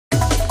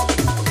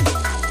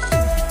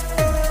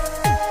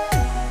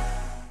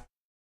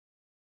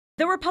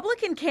The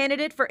Republican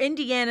candidate for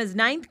Indiana's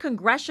 9th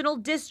Congressional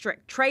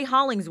District, Trey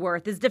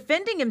Hollingsworth, is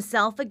defending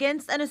himself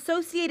against an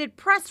Associated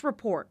Press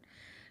report.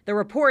 The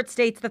report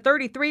states the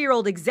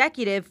 33-year-old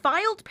executive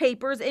filed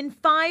papers in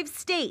 5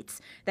 states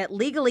that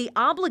legally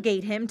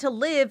obligate him to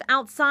live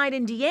outside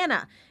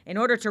Indiana in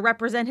order to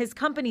represent his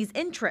company's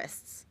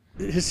interests.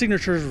 His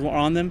signatures were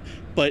on them,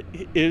 but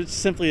it's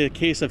simply a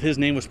case of his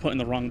name was put in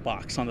the wrong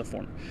box on the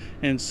form.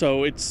 And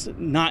so it's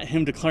not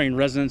him declaring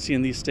residency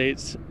in these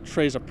states.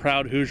 Trey's a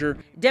proud Hoosier.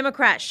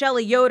 Democrat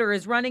Shelley Yoder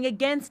is running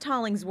against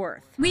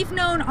Hollingsworth. We've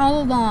known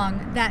all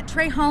along that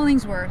Trey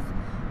Hollingsworth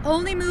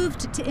only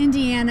moved to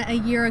Indiana a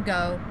year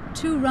ago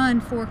to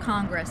run for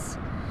Congress.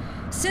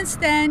 Since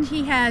then,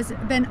 he has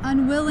been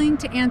unwilling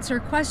to answer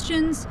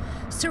questions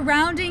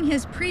surrounding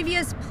his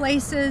previous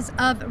places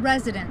of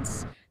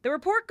residence. The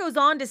report goes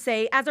on to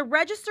say, as a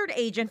registered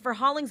agent for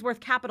Hollingsworth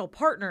Capital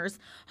Partners,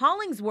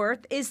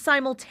 Hollingsworth is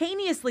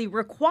simultaneously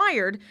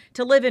required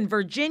to live in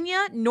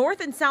Virginia,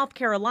 North and South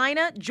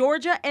Carolina,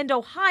 Georgia, and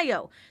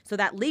Ohio so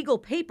that legal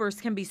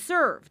papers can be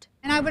served.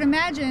 And I would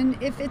imagine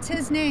if it's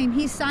his name,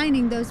 he's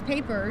signing those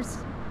papers.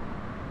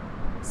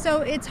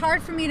 So it's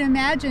hard for me to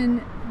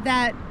imagine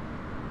that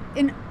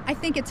in, I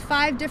think it's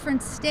 5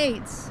 different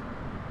states,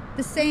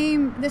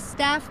 the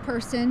staff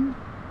person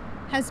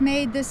has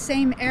made this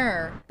same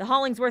error. The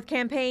Hollingsworth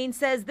campaign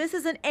says this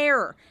is an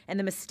error and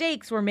the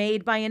mistakes were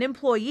made by an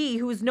employee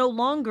who is no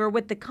longer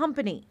with the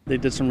company. They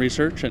did some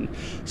research and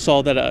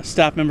saw that a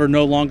staff member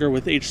no longer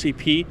with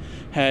HCP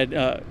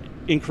had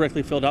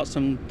incorrectly filled out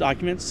some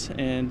documents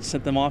and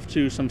sent them off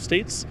to some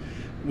states.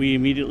 We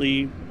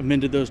immediately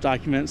amended those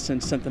documents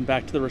and sent them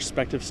back to the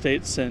respective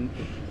states, and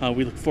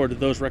we look forward to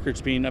those records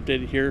being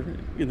updated here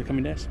in the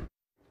coming days.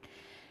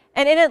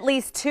 And in at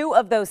least 2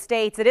 of those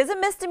states, it is a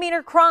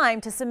misdemeanor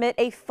crime to submit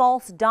a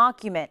false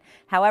document.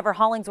 However,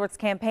 Hollingsworth's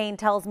campaign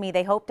tells me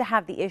they hope to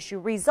have the issue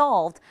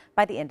resolved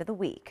by the end of the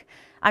week.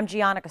 I'm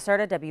Gianna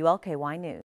Caserta, WLKY News.